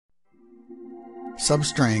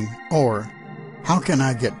substring, or how can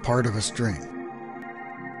I get part of a string?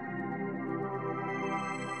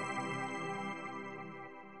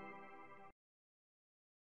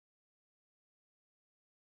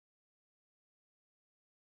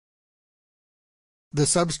 The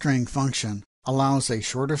substring function allows a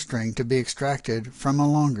shorter string to be extracted from a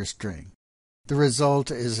longer string. The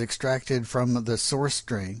result is extracted from the source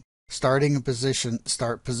string, starting a position,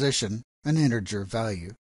 start position, an integer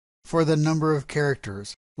value. For the number of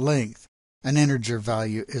characters, length, an integer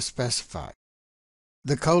value is specified.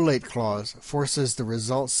 The collate clause forces the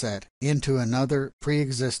result set into another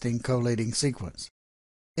pre-existing collating sequence.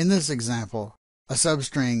 In this example, a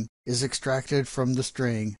substring is extracted from the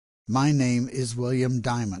string "My name is William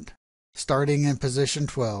Diamond," starting in position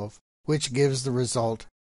 12, which gives the result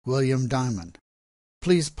William Diamond.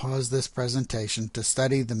 Please pause this presentation to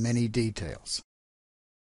study the many details.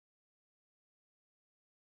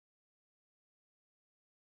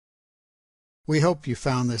 We hope you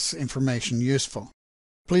found this information useful.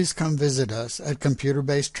 Please come visit us at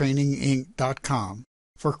computerbasedtraininginc.com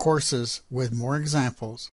for courses with more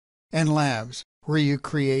examples and labs where you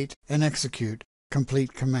create and execute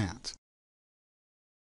complete commands.